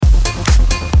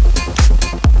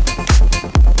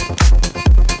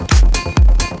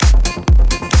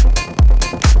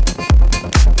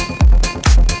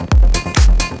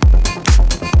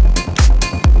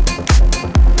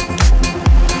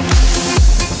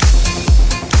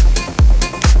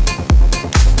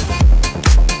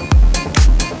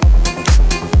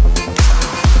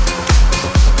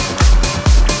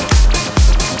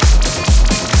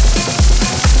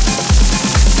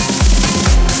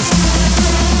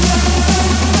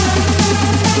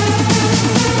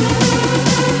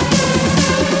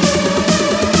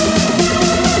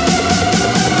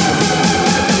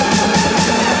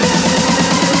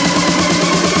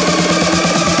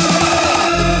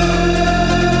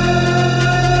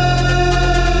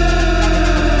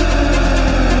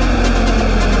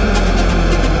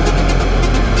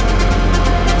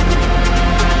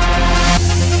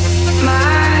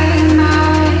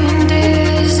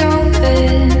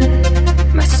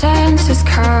monsters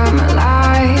come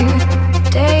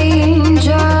alive.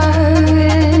 Danger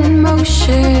in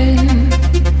motion,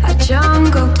 a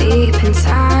jungle deep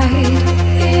inside.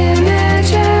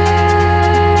 Images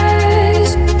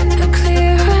are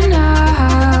clearer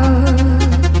now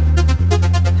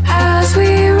as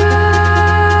we run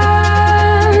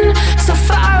so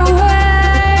far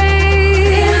away.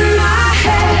 In my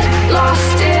head,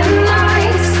 lost in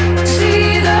lights,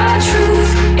 see the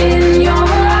truth in your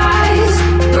eyes.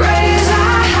 Raise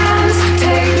our hands,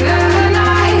 take the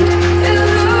night.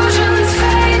 Illusions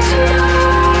fade tonight.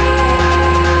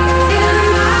 In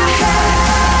my head.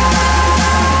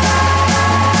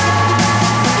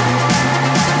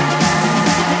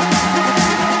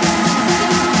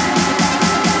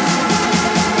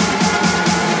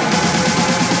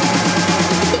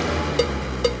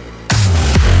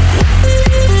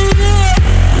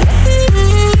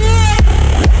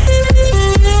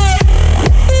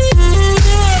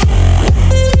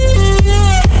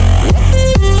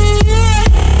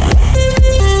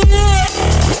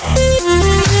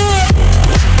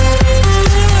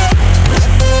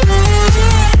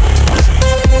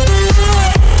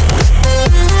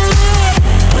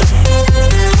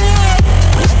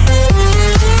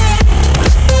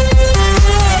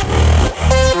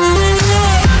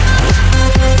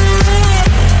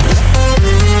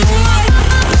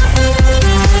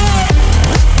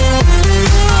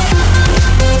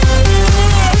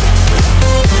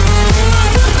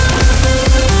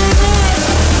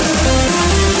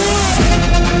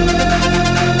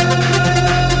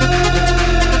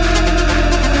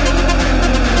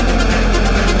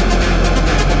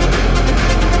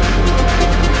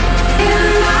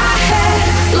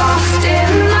 Lost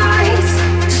in lights,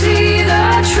 see the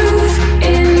truth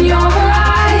in your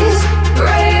eyes.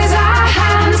 Raise our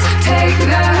hands, take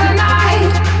the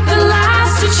night. The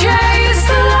last to chase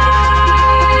the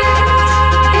light.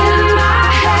 In my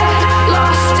head,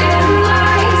 lost in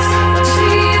lights,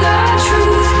 see the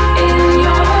truth in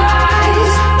your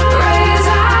eyes. Raise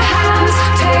our hands,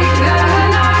 take the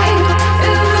night.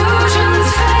 Illusions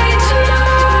fade tonight.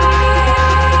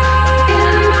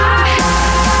 In my head.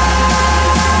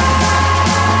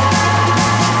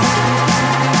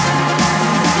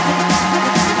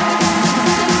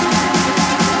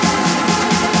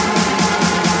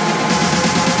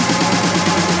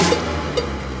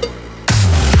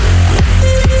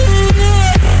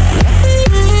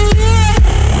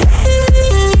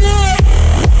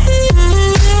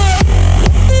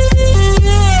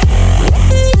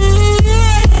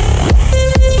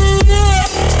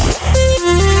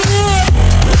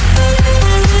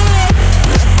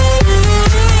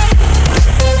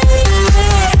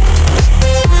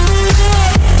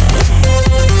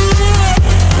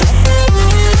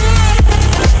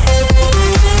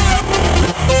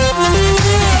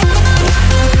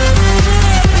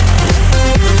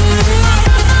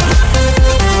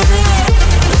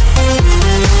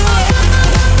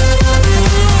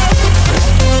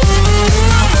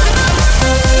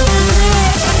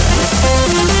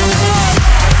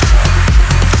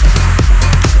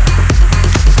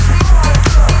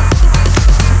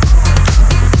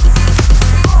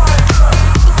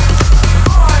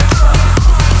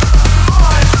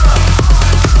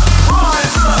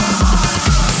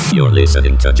 You're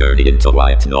listening to Journey into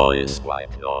White Noise.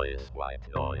 White noise, white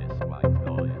noise, white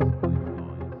noise.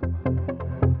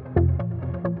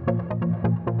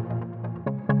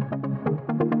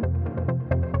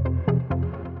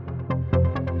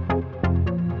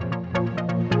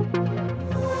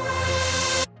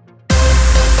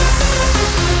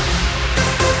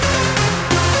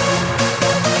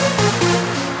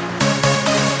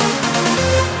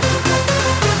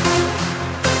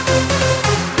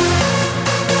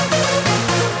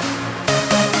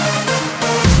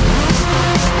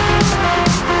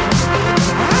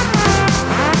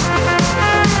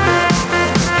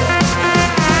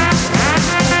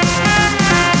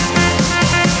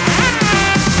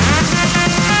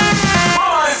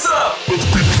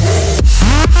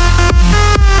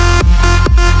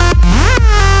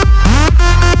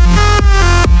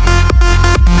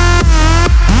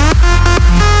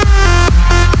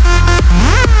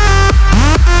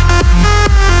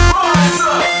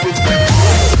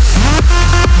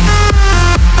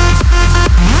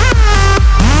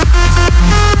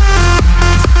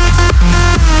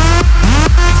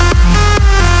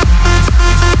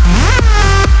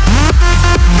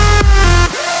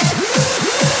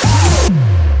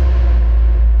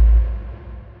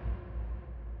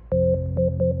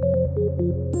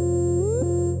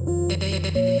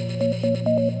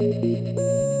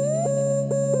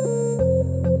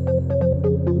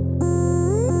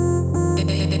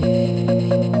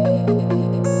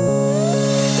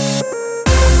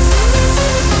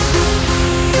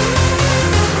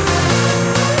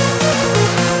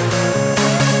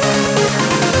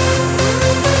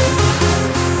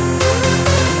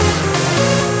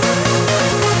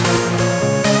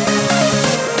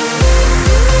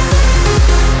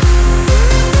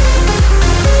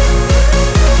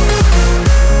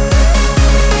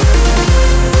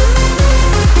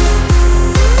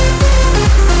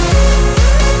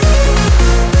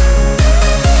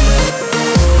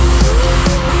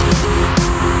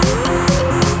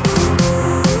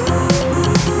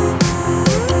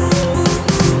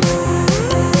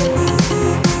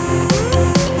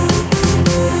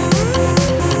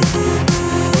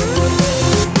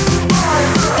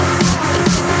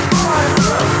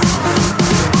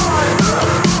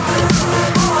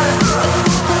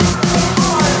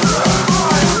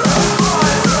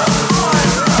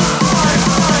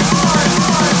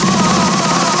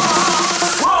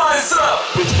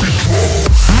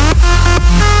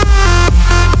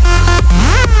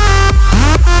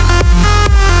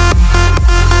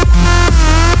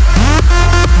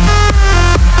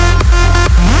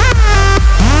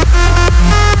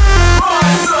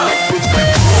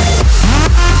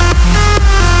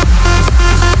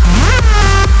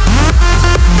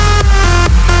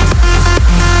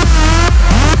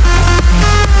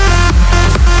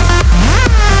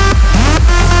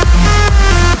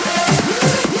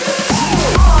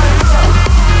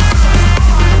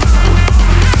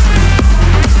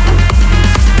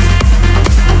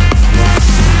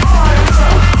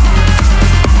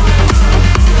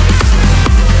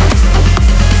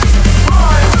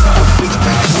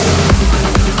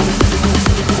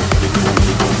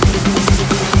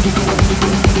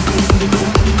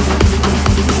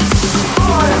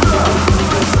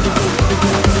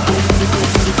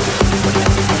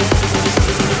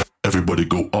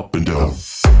 Everybody go up and down.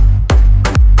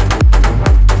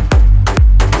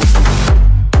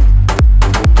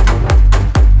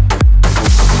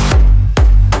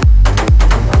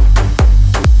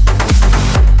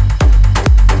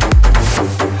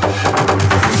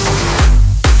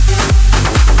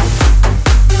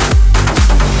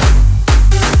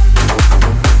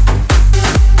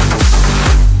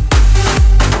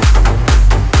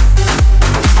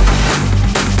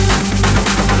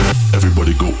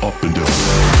 Everybody go up and down.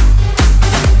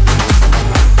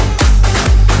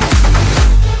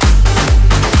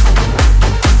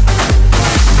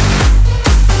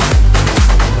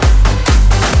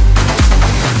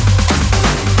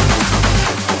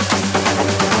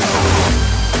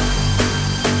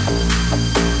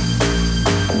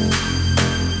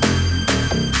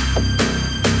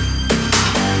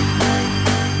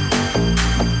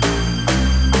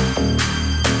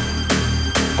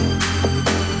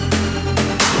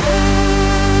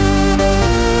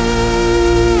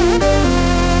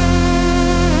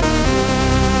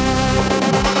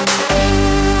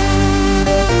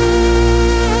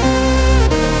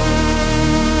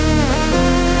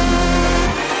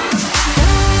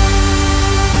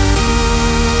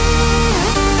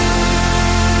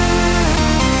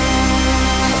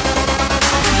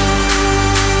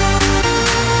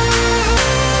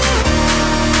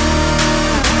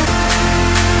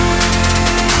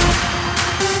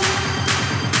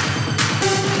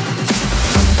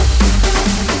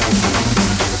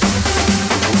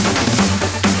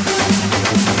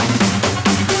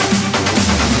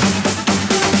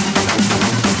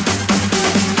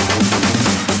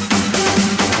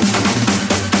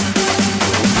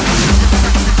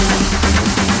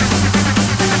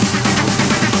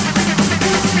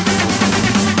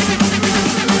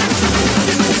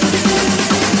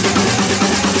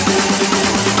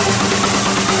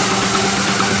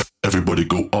 Everybody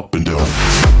go up and down.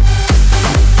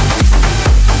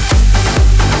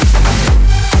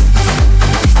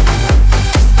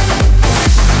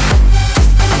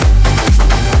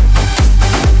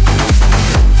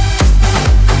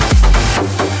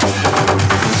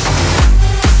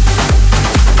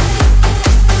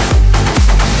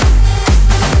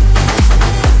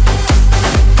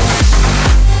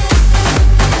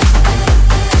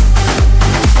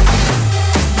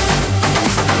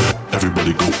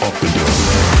 Everybody go up and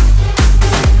down.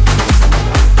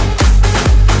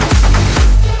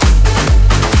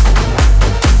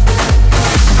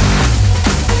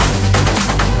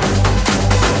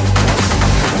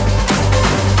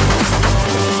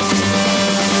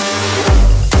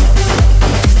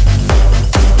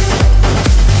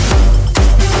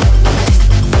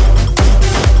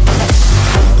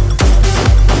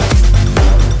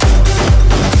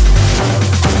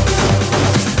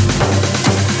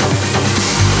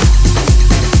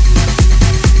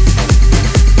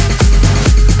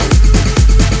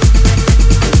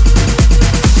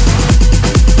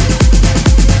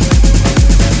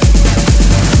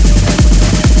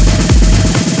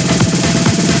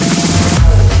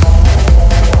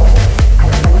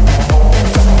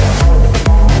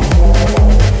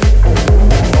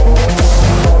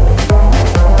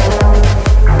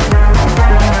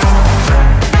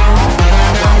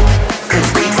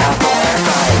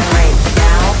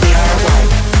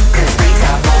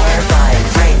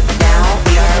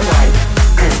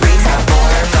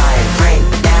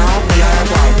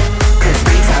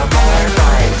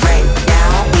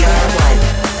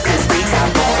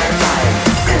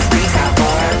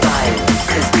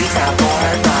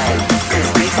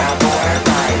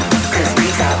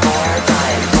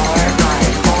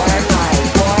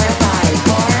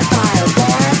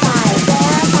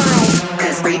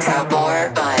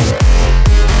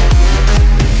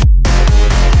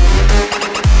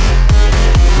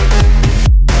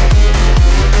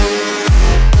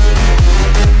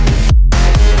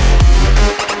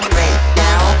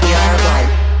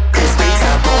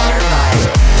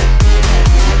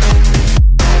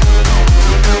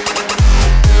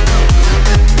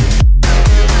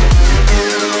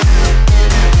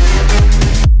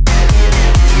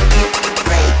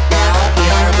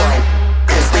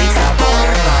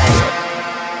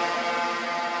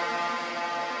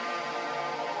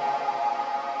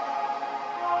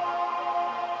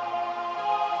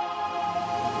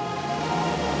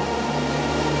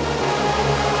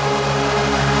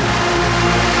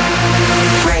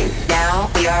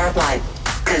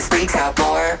 have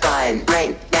more fun.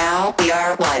 Right now we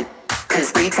are one.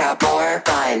 Cause freaks have more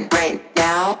fun. Right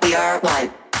now we are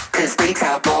one. Cause freaks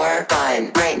have more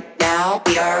fun. Right now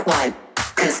we are one.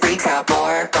 Cause freaks have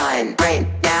more fun. Right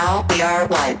now we are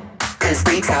one. Cause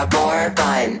freaks have more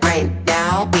fun. Right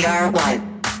we are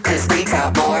one. Cause freaks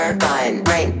have more fun.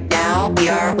 Right now we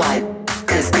are one.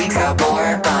 Cause freaks have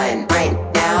more fun. Right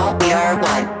now we are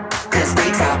one. Cause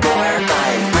freaks have more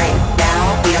fun. Right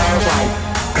now we are one.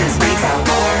 Cause freaks have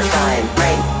more fun.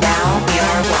 Right now we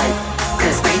are one.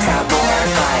 Cause freaks have more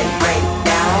fun. Right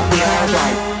now we are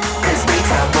one. Cause freaks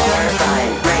have more fun.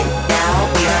 Right now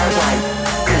we are one.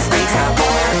 Cause freaks have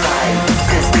more fun.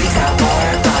 Cause freaks have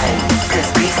more fun. Cause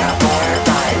freaks have more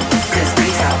fun. Cause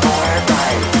freaks have more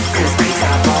fun. Cause freaks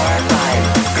have more fun.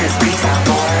 Cause freaks have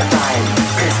more fun.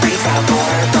 Cause freaks have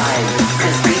more fun.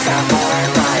 Cause freaks have more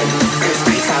fun. Cause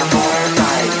freaks have more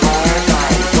fun. More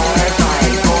fun. More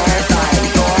fun. More fun.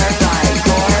 More fun.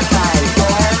 More fun. More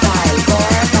fun. More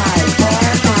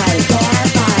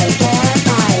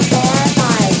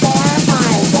fun. More fun.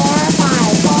 More fun.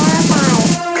 More fun.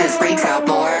 Cause freaks have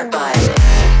more fun.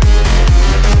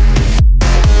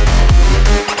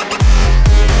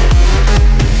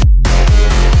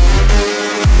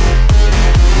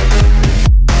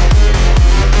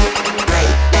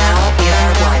 Right now we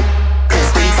are one. Cause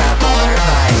freaks have more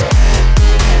fun.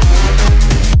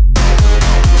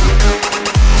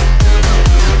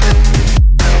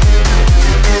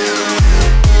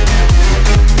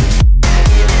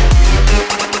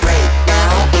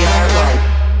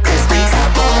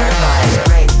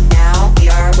 Right now we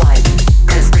are one.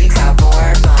 Cause freaks have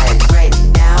more fun. Right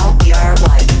now we are one. Cause freaks have more fun. Right now we are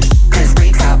one. Cause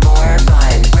freaks have more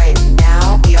fun. Right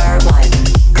now we are one.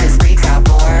 Cause freaks have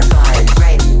more fun.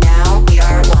 Right now we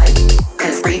are one.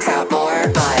 Cause freaks have more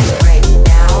fun. Right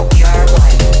now we are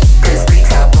one. Cause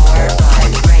freaks have more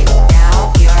fun. Right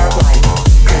now we are one.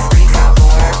 Cause freaks have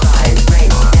more fun.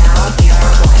 Right now we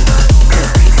are one. Cause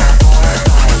freaks have more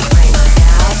fun. Right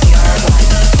now we are one.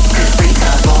 Cause freaks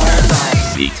have more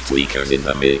fun. Beat tweakers in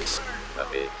the mix. The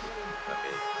mix. The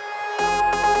mix.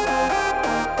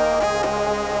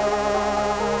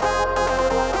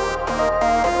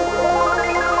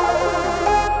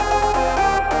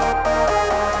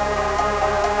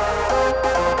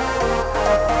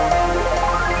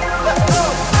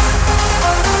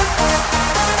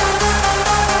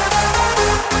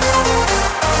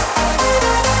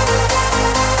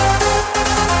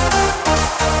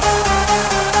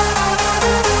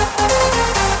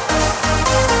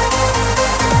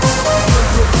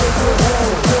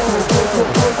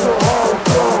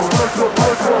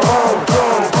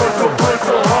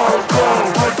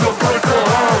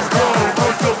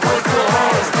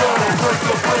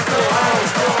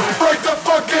 Break the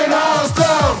fucking house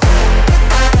down.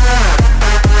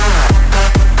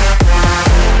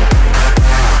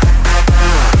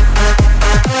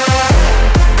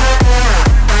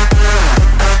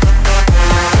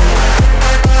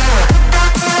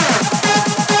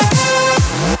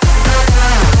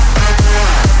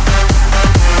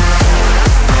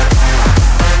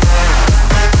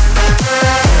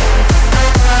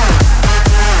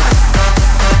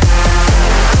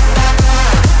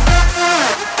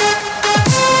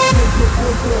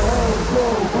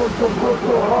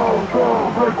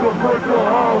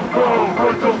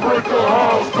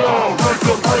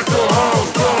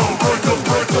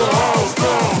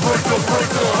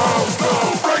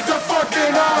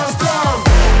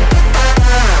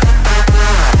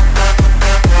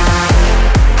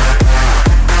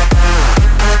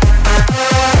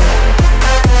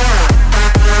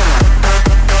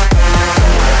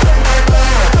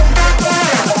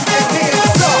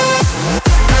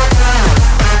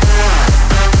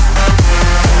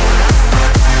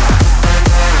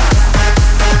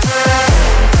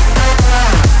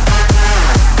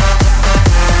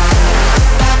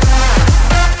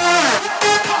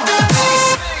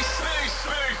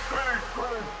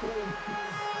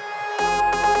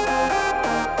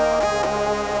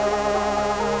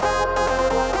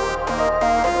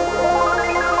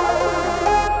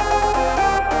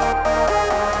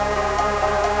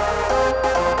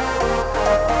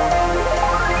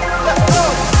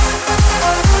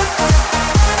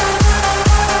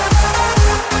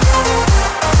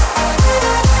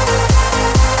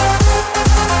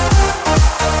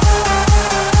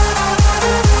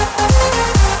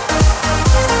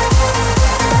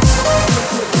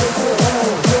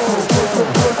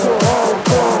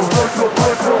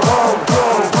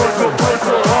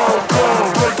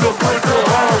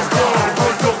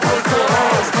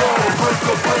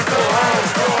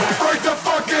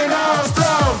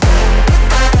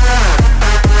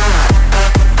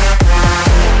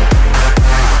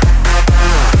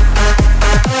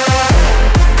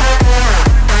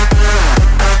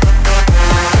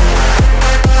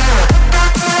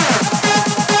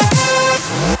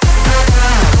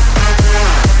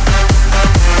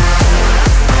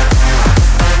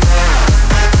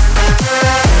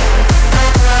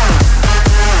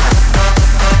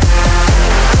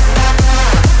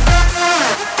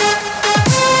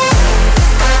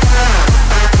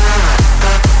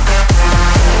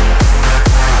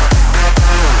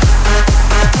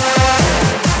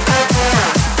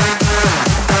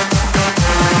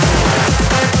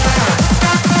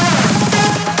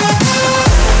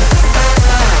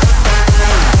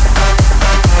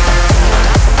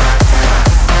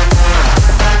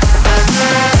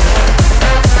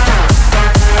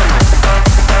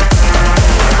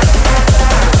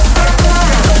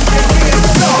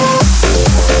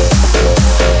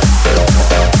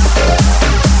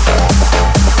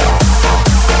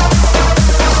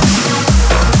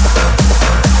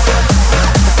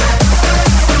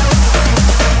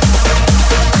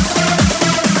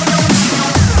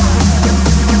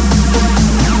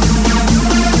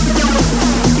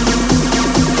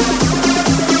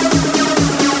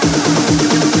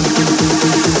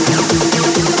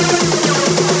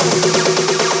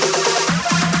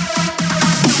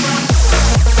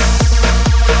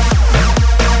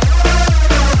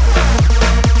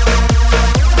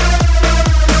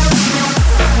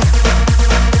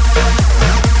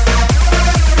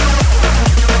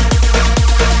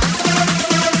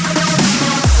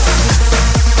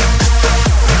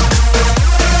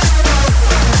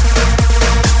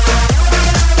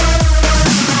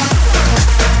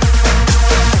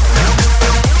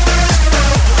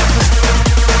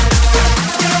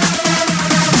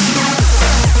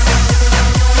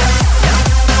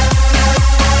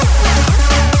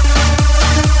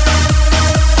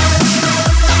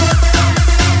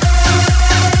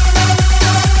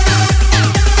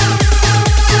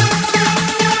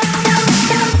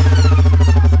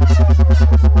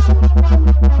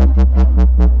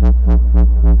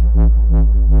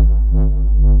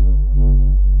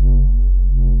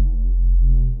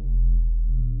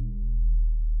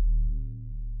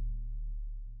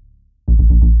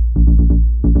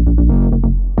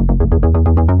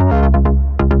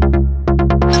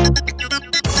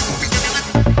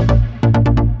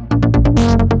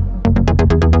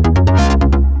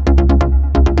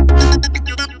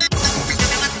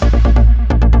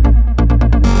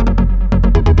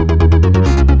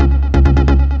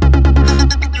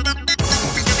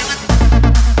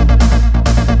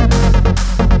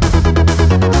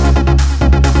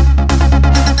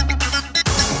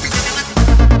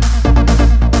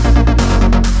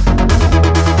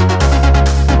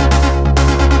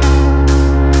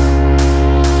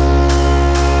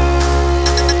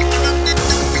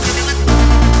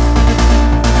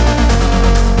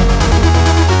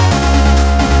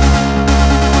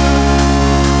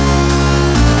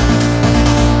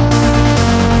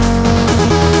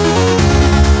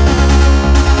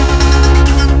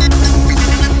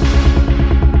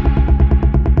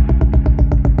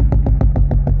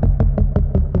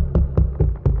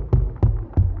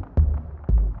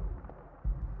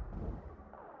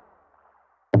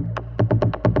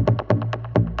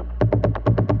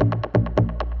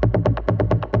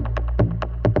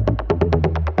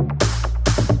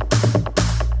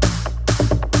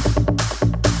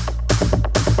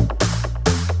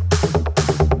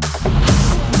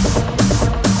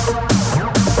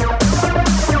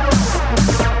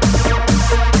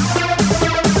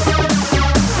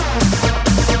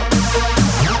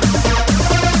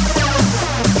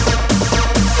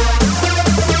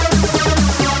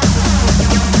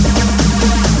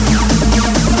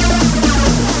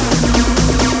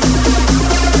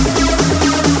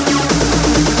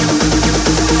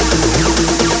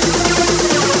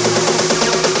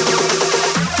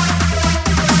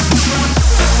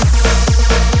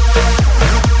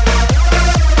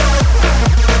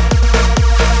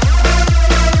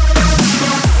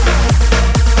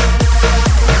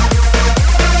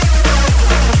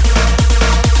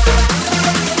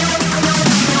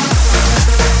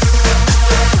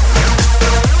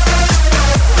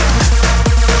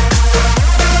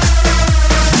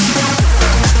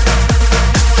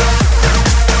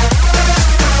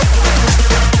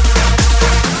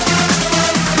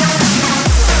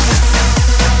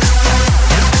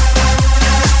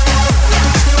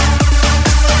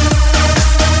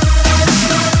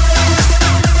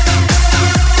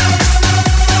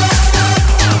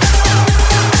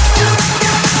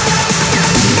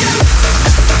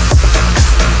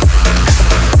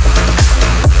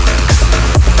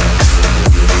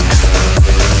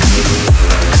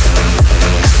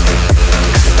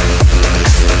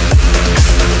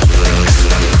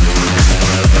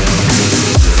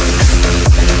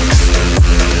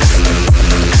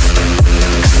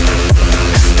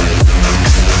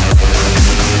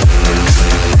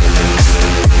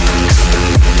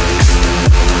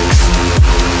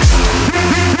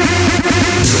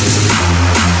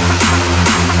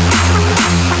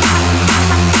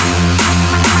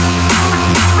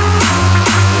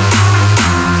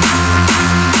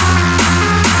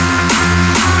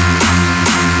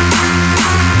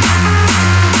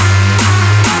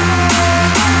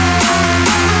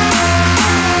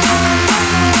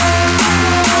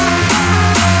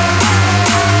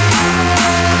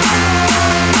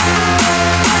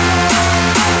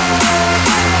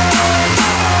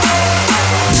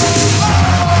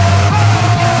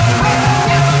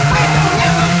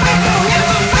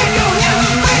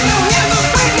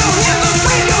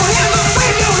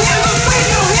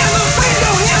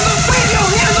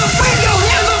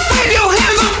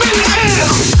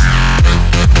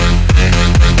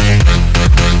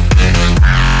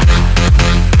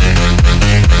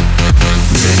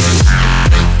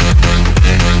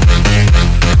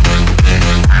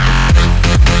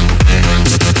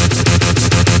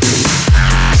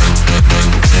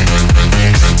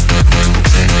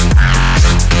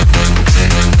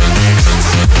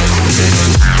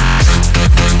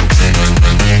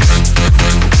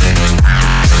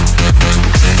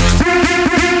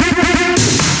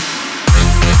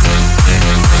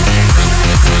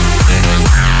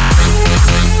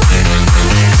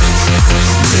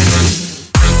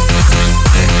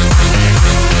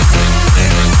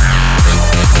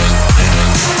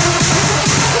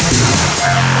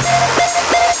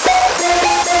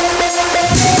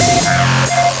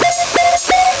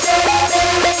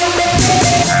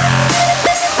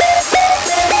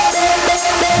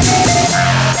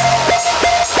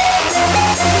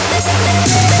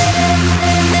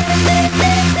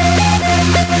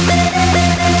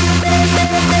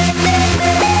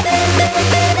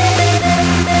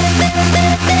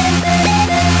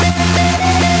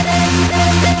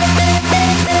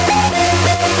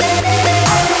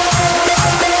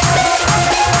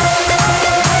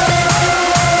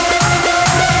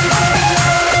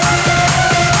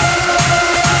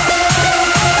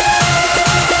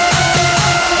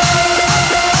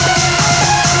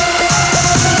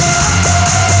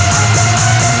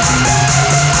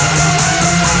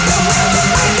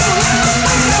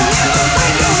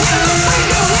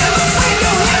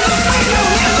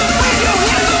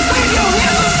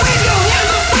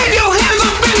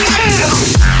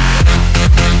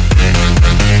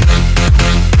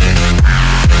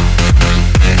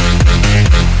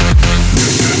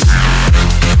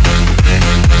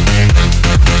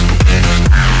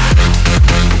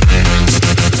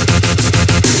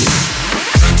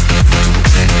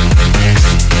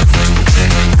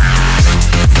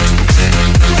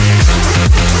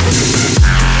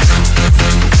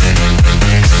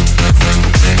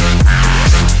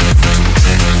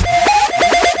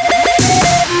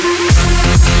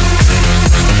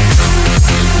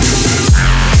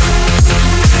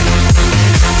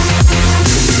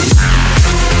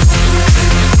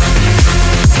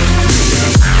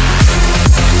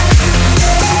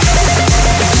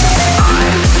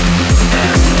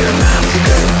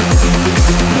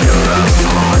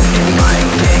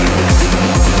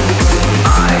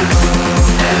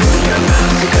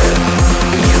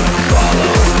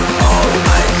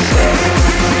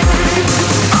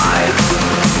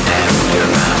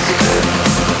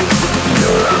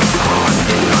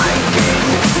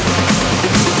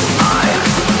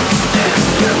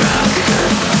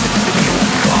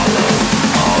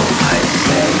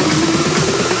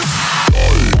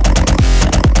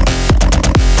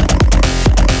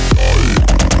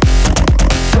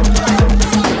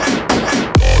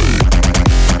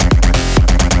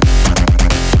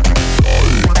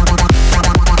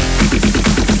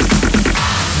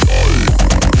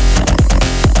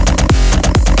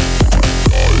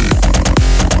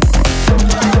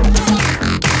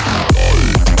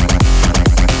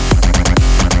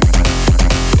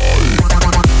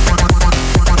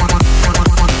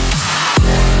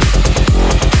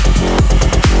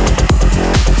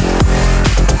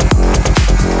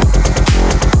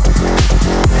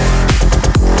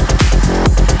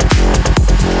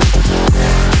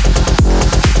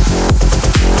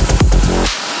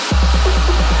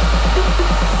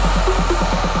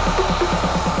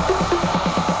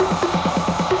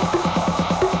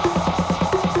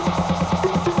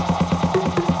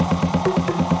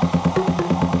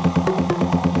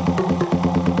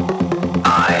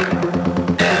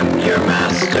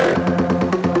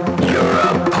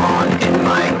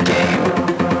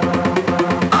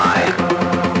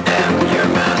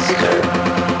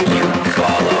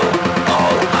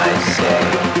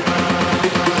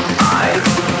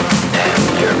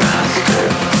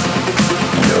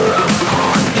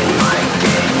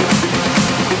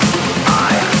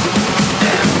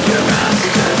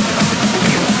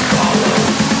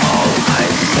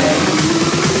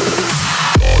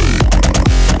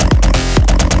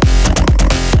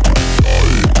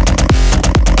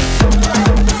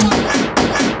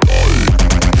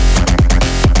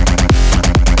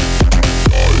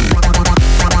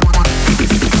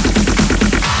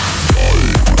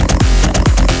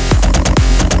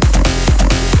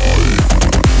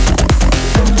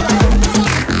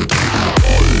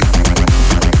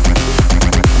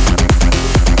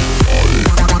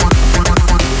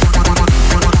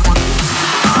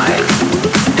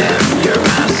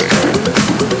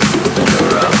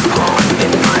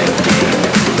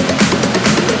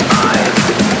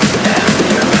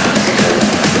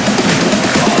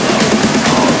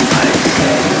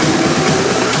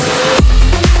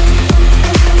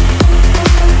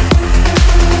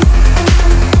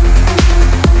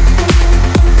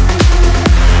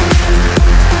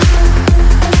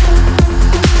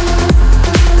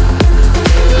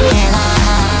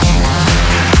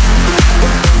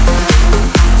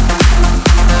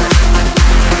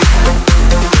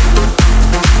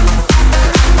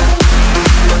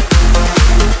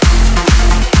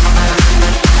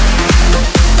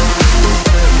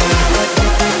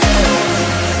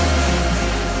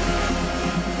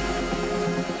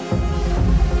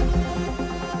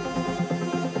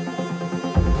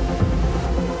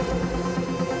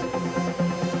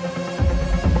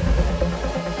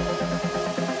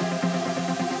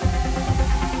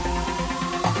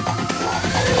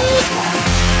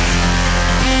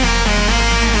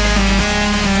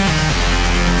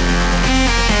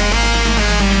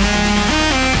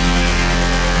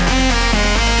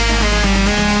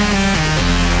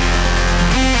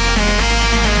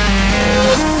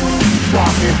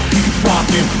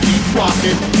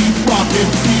 rocking, keep rocking,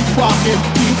 keep rocking,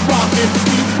 keep rocking,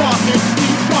 keep rocking,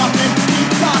 keep rocking,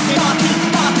 keep rocking,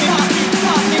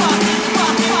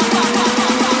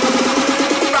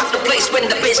 rock the place when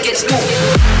the bass gets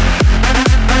moving.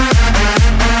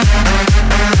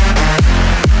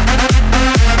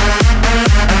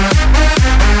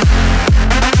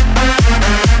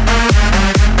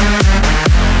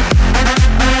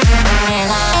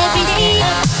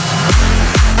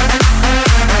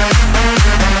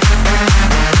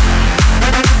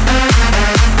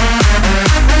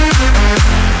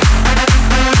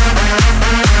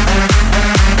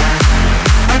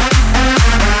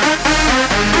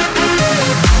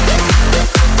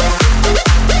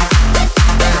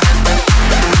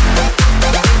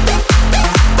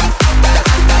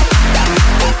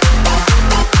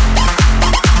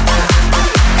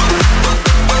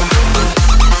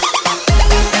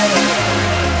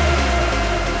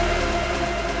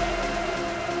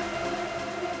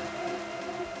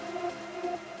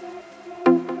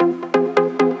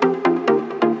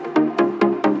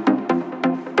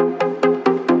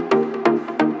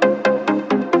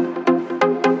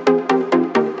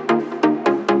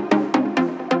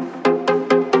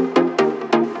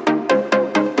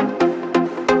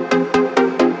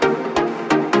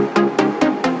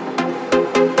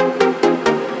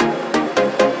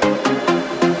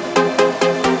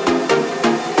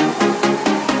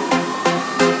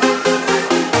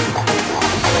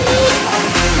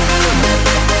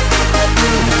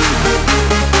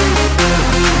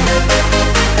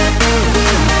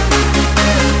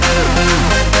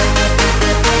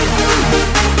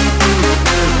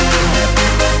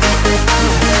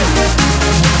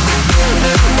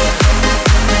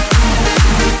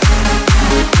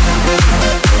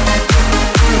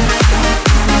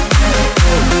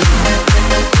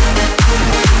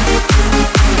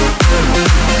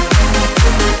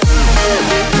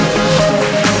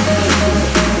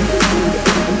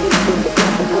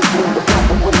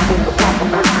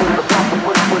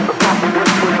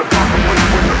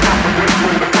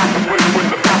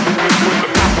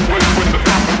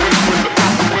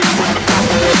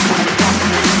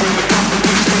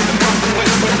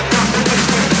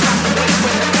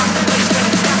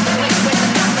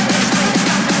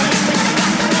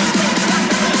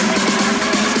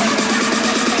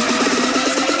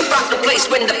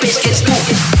 When the bass gets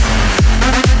moving.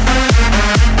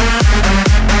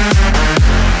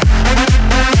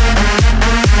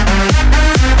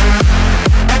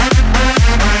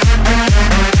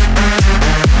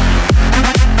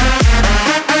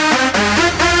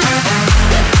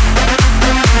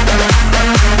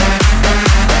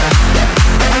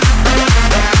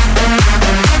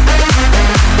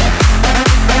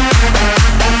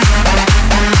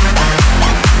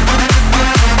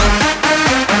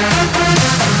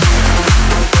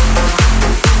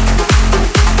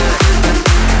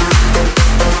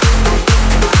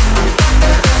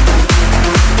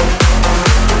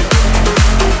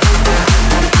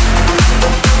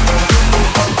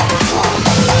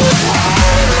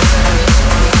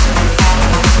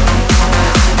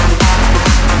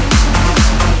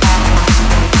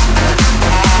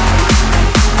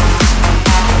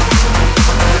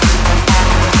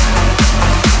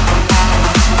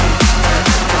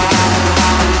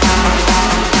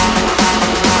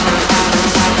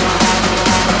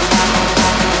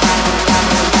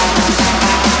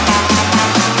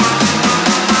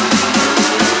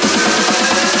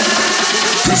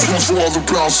 for all the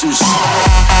bouncers.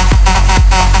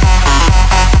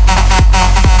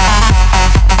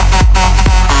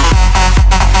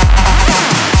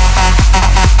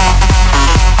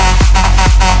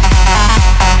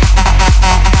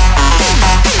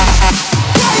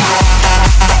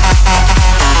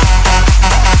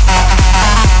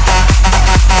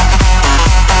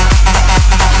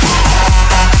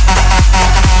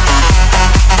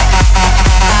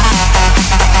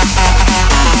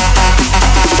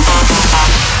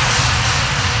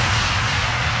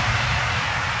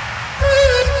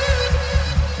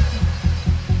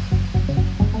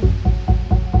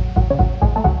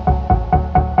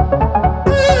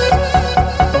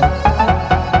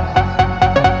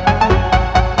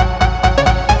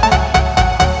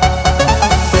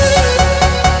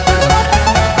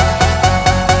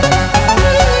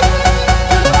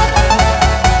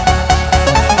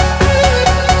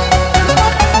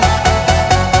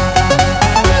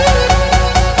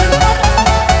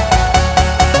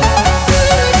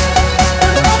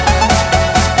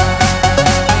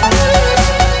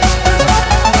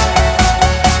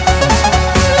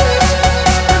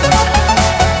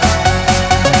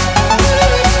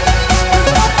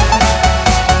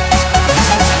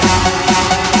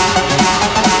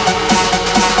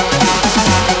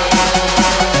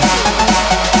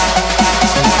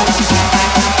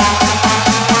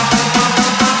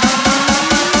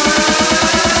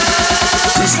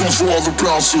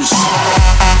 Deuces.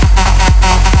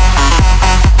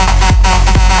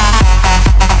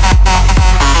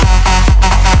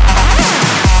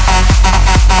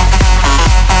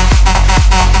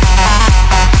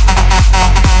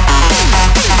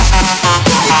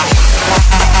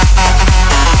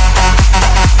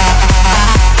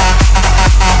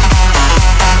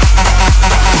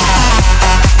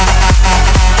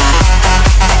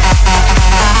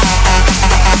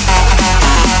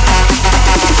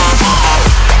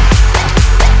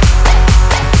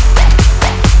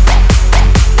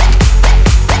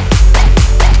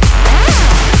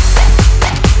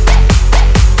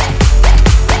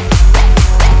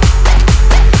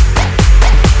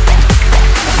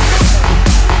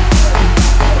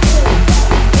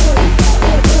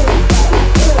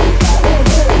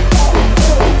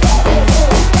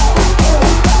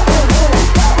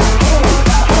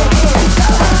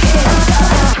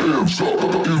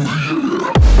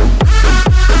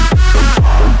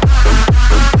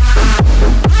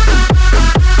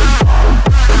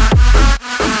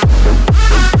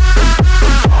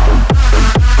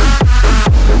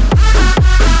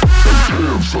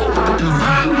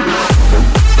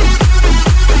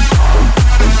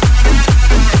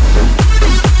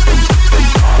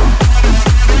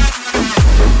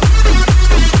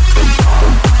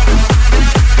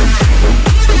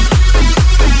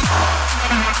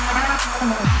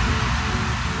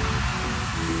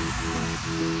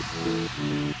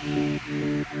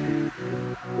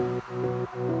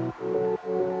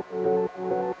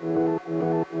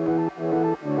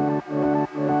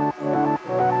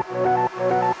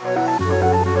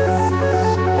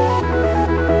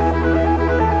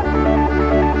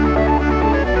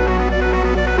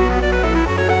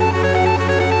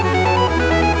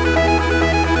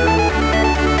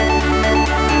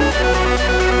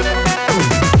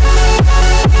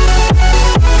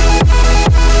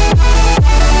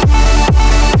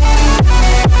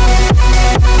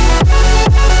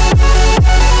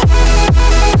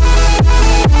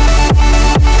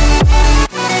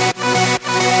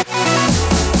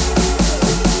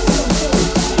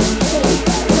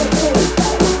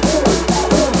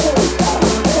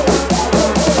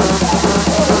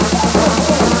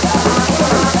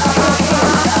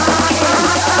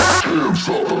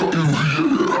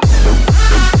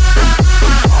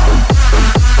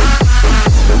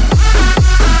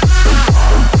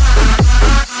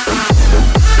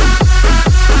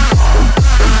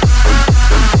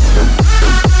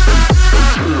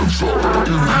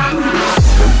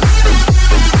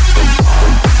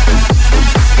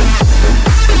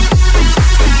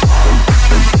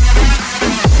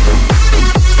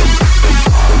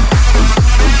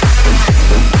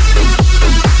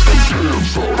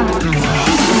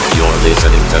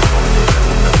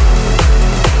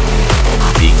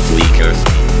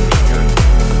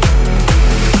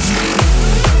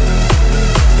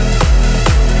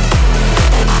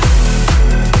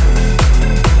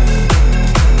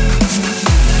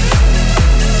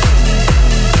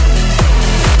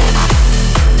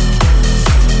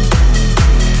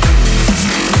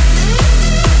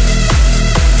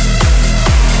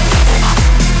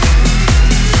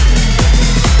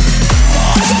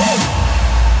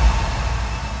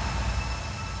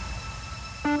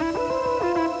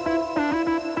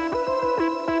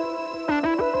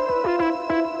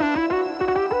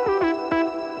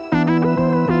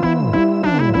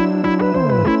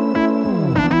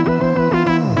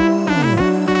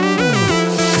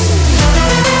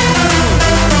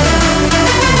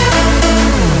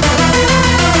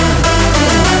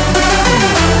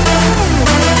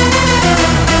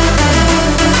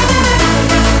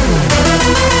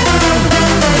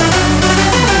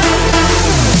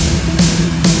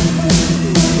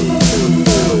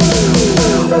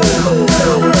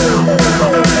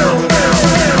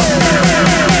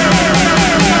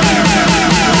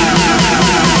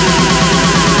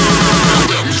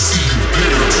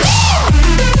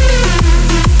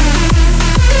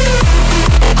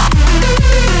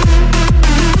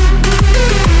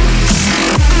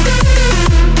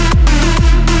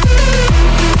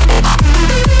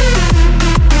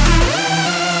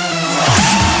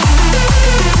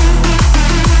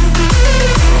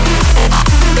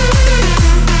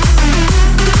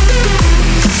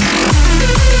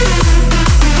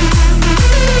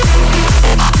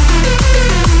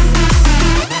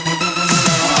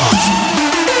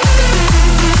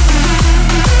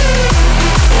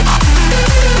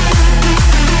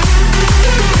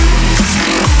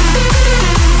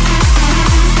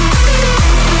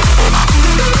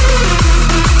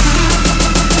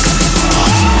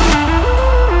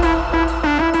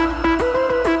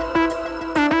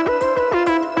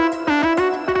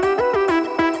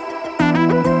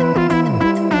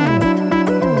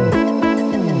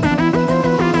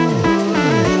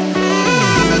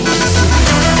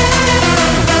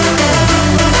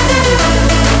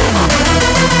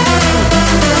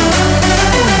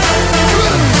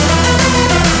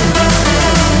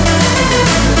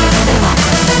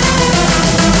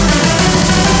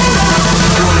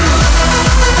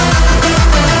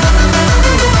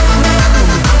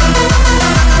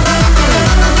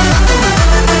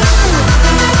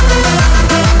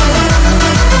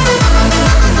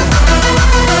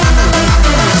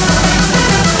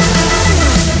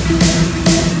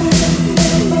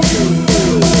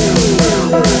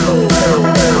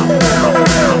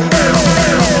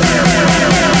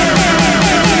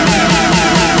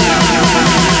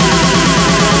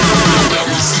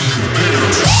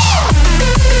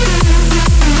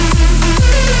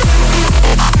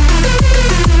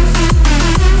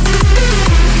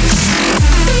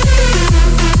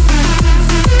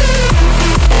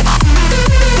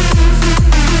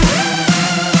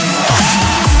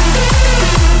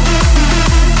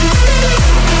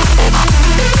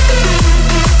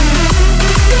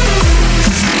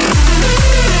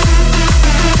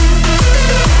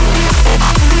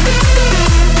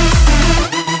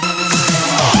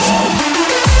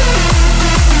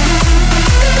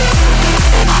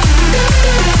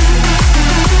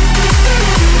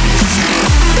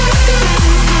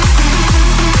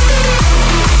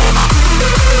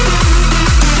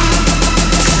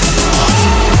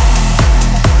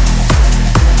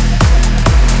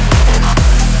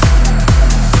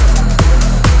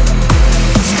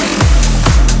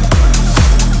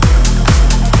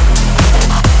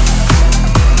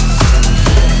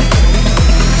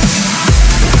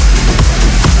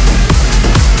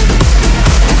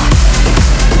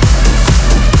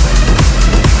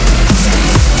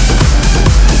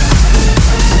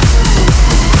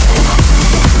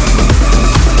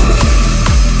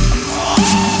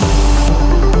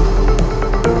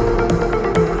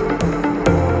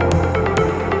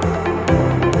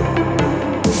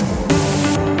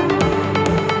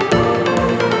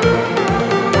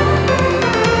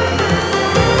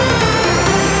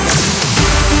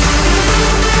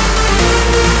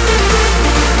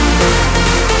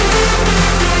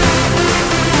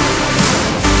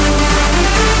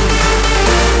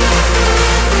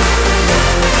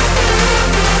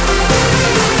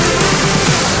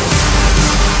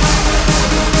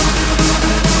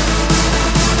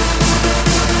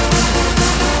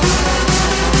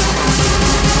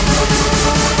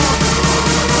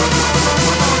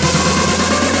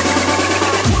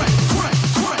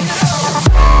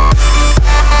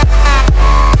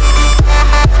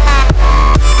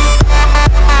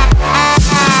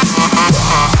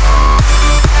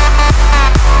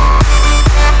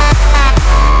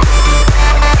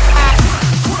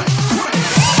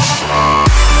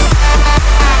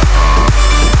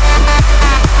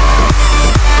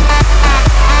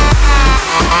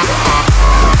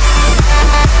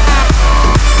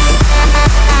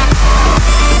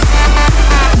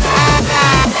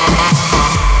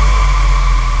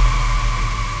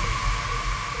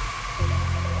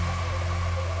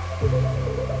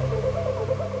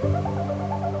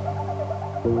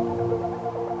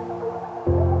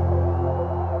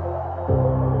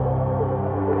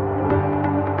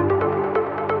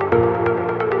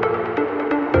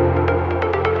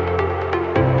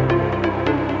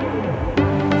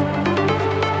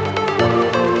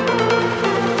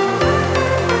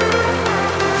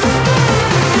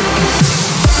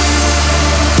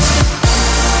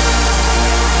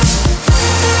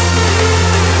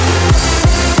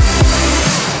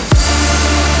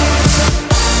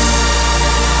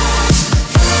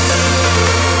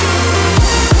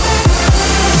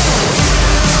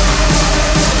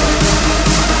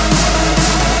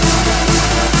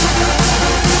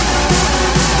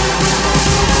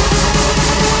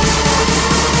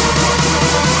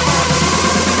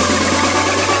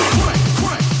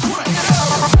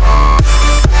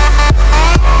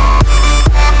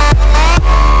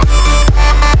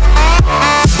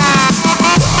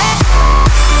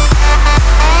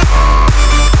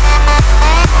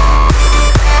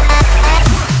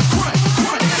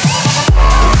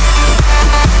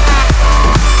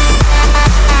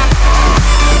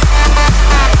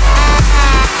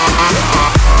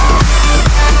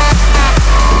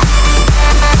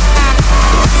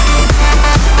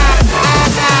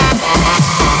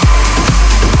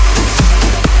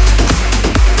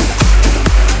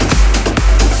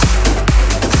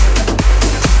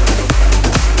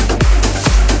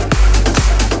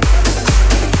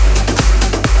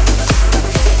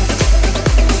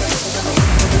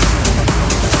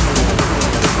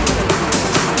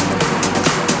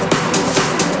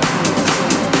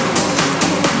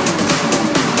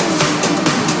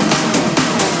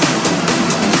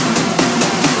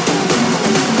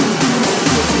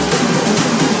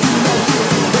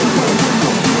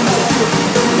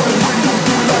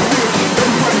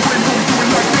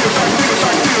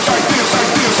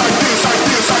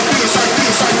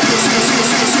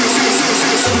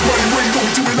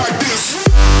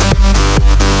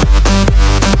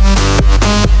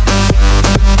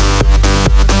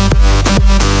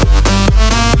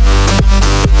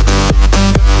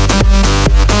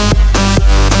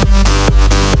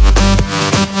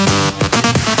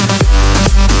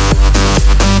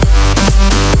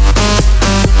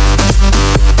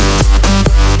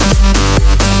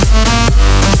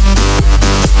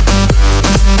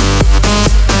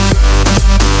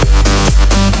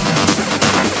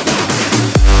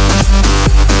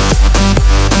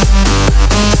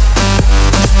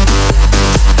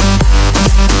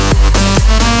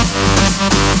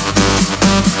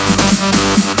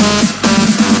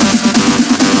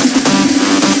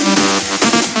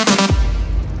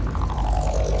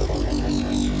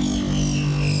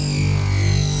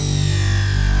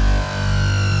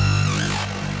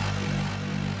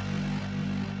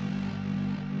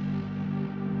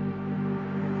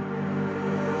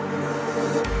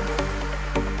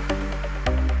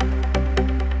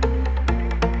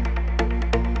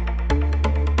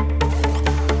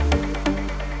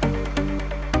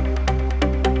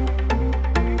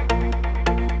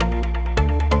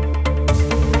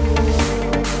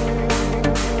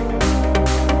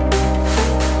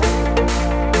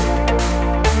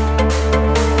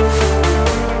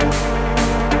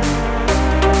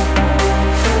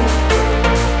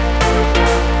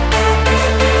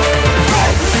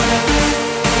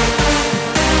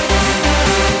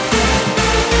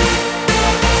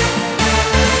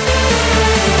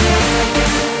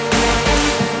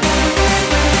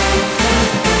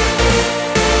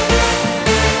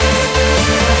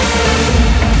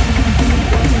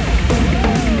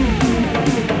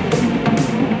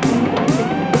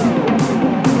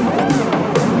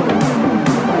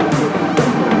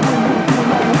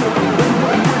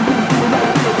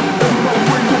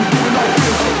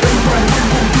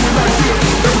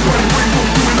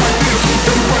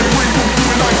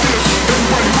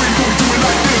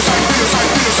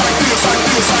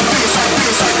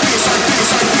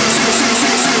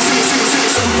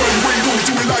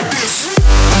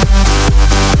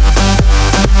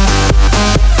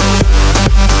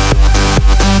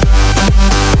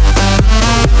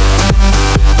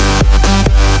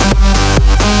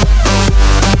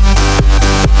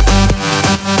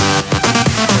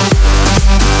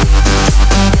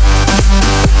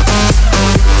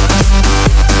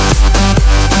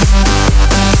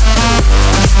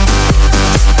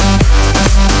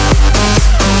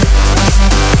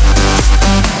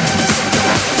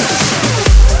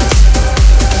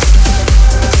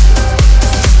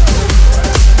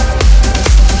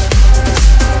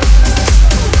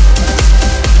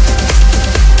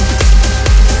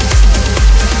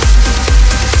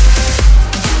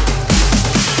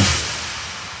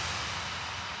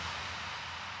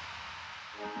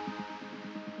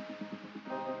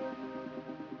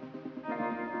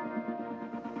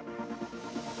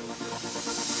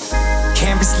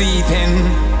 be sleeping,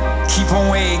 keep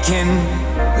on waking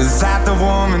without the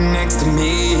woman next to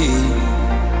me.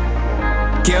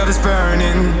 Guilt is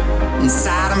burning,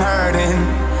 inside I'm hurting.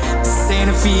 This ain't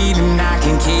a feeling I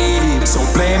can keep. So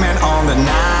blame it on the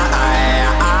night.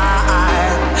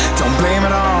 Don't blame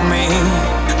it on me.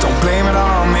 Don't blame it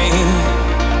on me.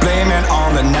 Blame it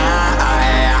on the night.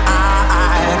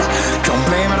 Don't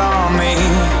blame it on me.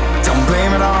 Don't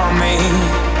blame it on me.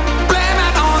 Blame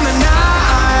it on the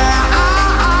night.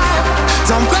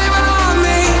 Don't blame it on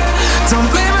me. Don't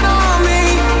blame it on me.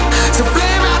 So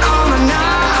blame it on the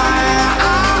night.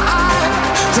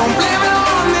 Don't blame it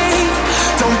on me.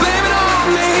 Don't blame it on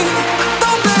me.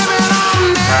 Don't blame it on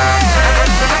me.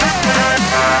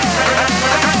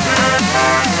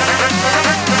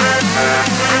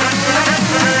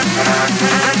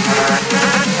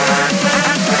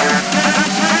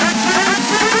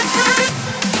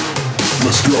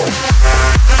 Let's go.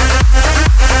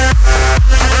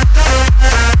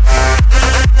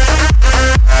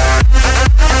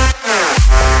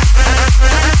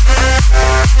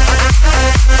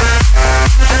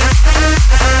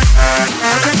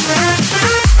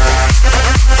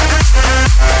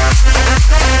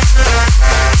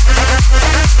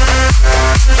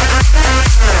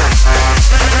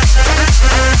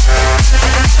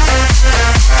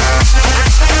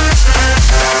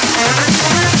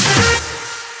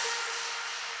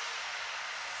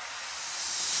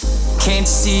 Can't you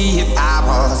see it? I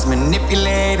was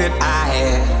manipulated. I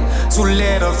had too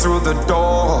little through the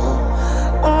door.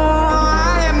 Oh,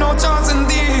 I had no choice in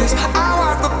this. I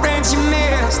was the friend she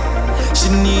missed. She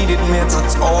needed me to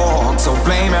talk, so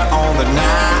blame it on the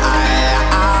night.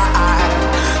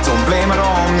 Don't blame it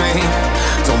on me.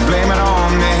 Don't blame it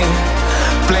on me.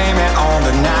 Blame it on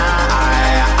the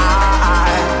night.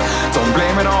 Don't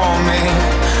blame it on me.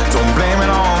 Don't blame it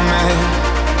on me.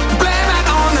 Blame it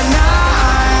on the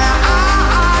night.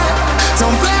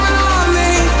 Don't blame it on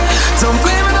me. Don't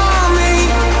blame it on me.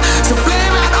 So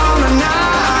blame it on the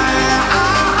night.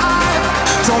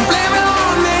 Don't blame it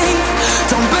on me.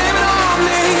 Don't blame it on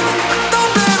me.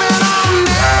 Don't blame it on me.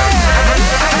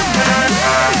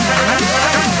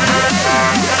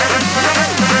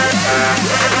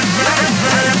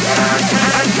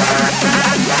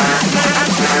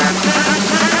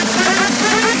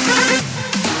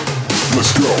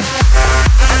 Let's go.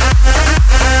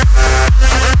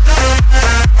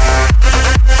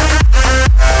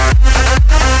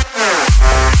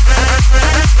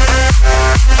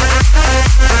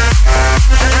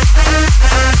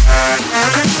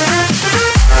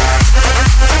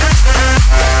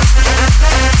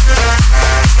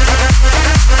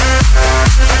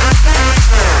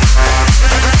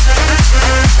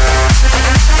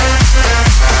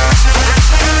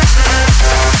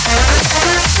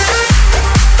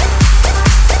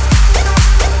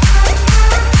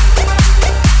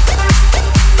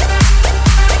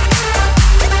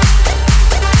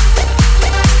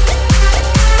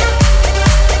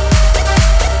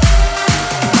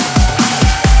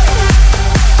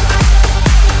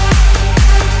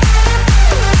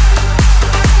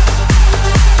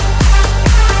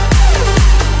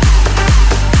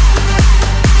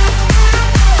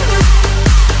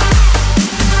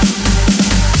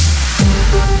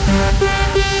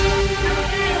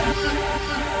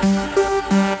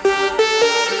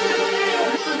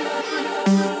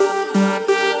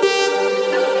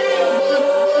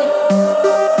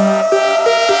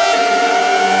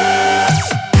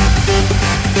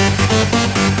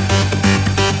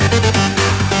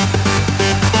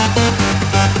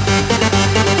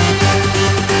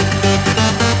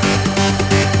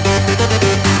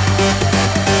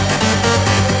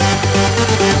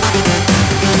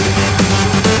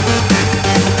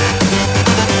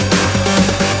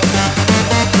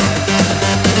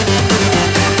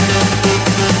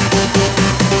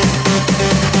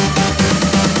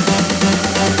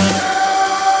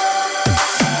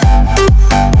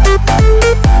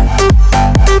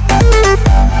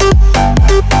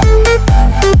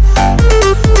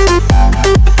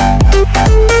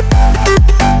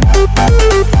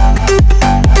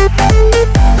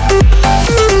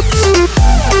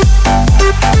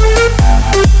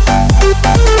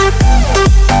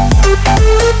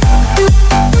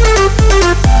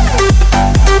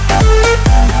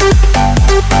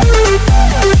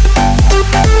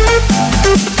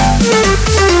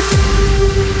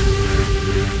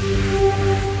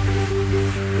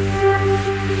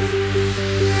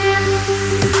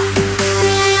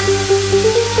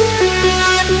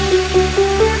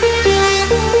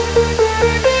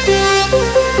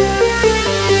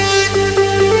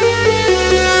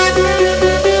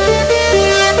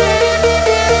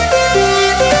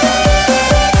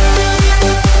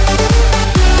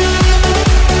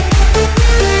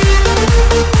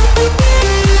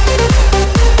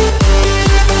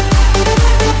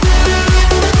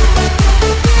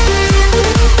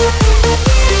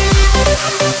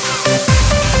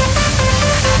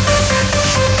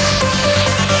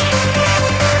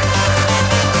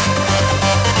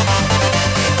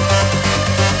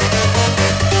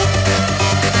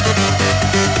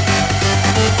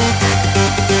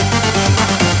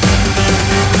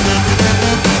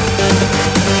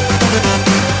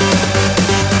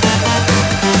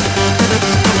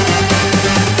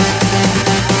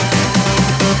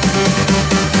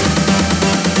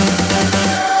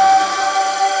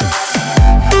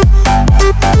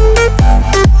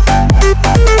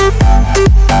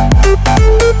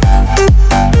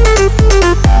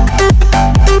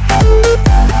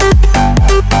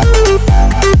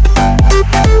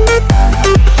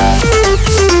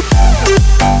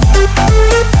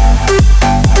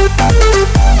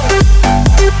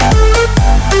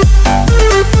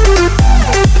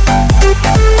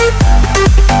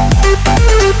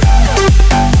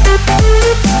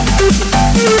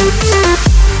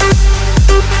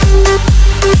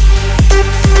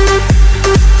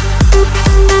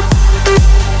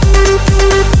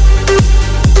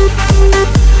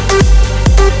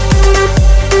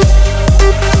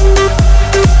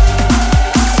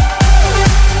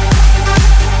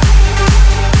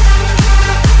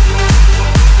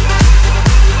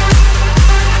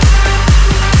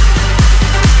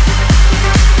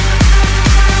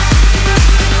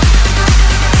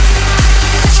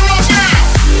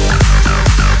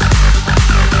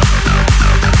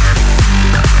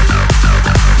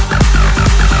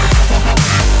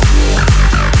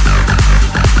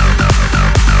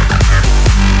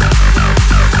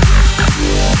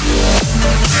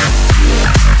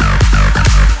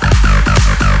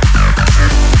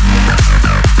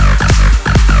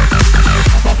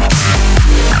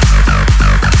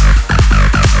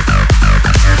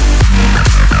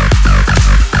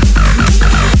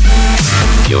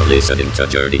 listening to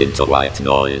Journey into White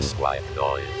Noise. White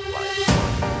Noise.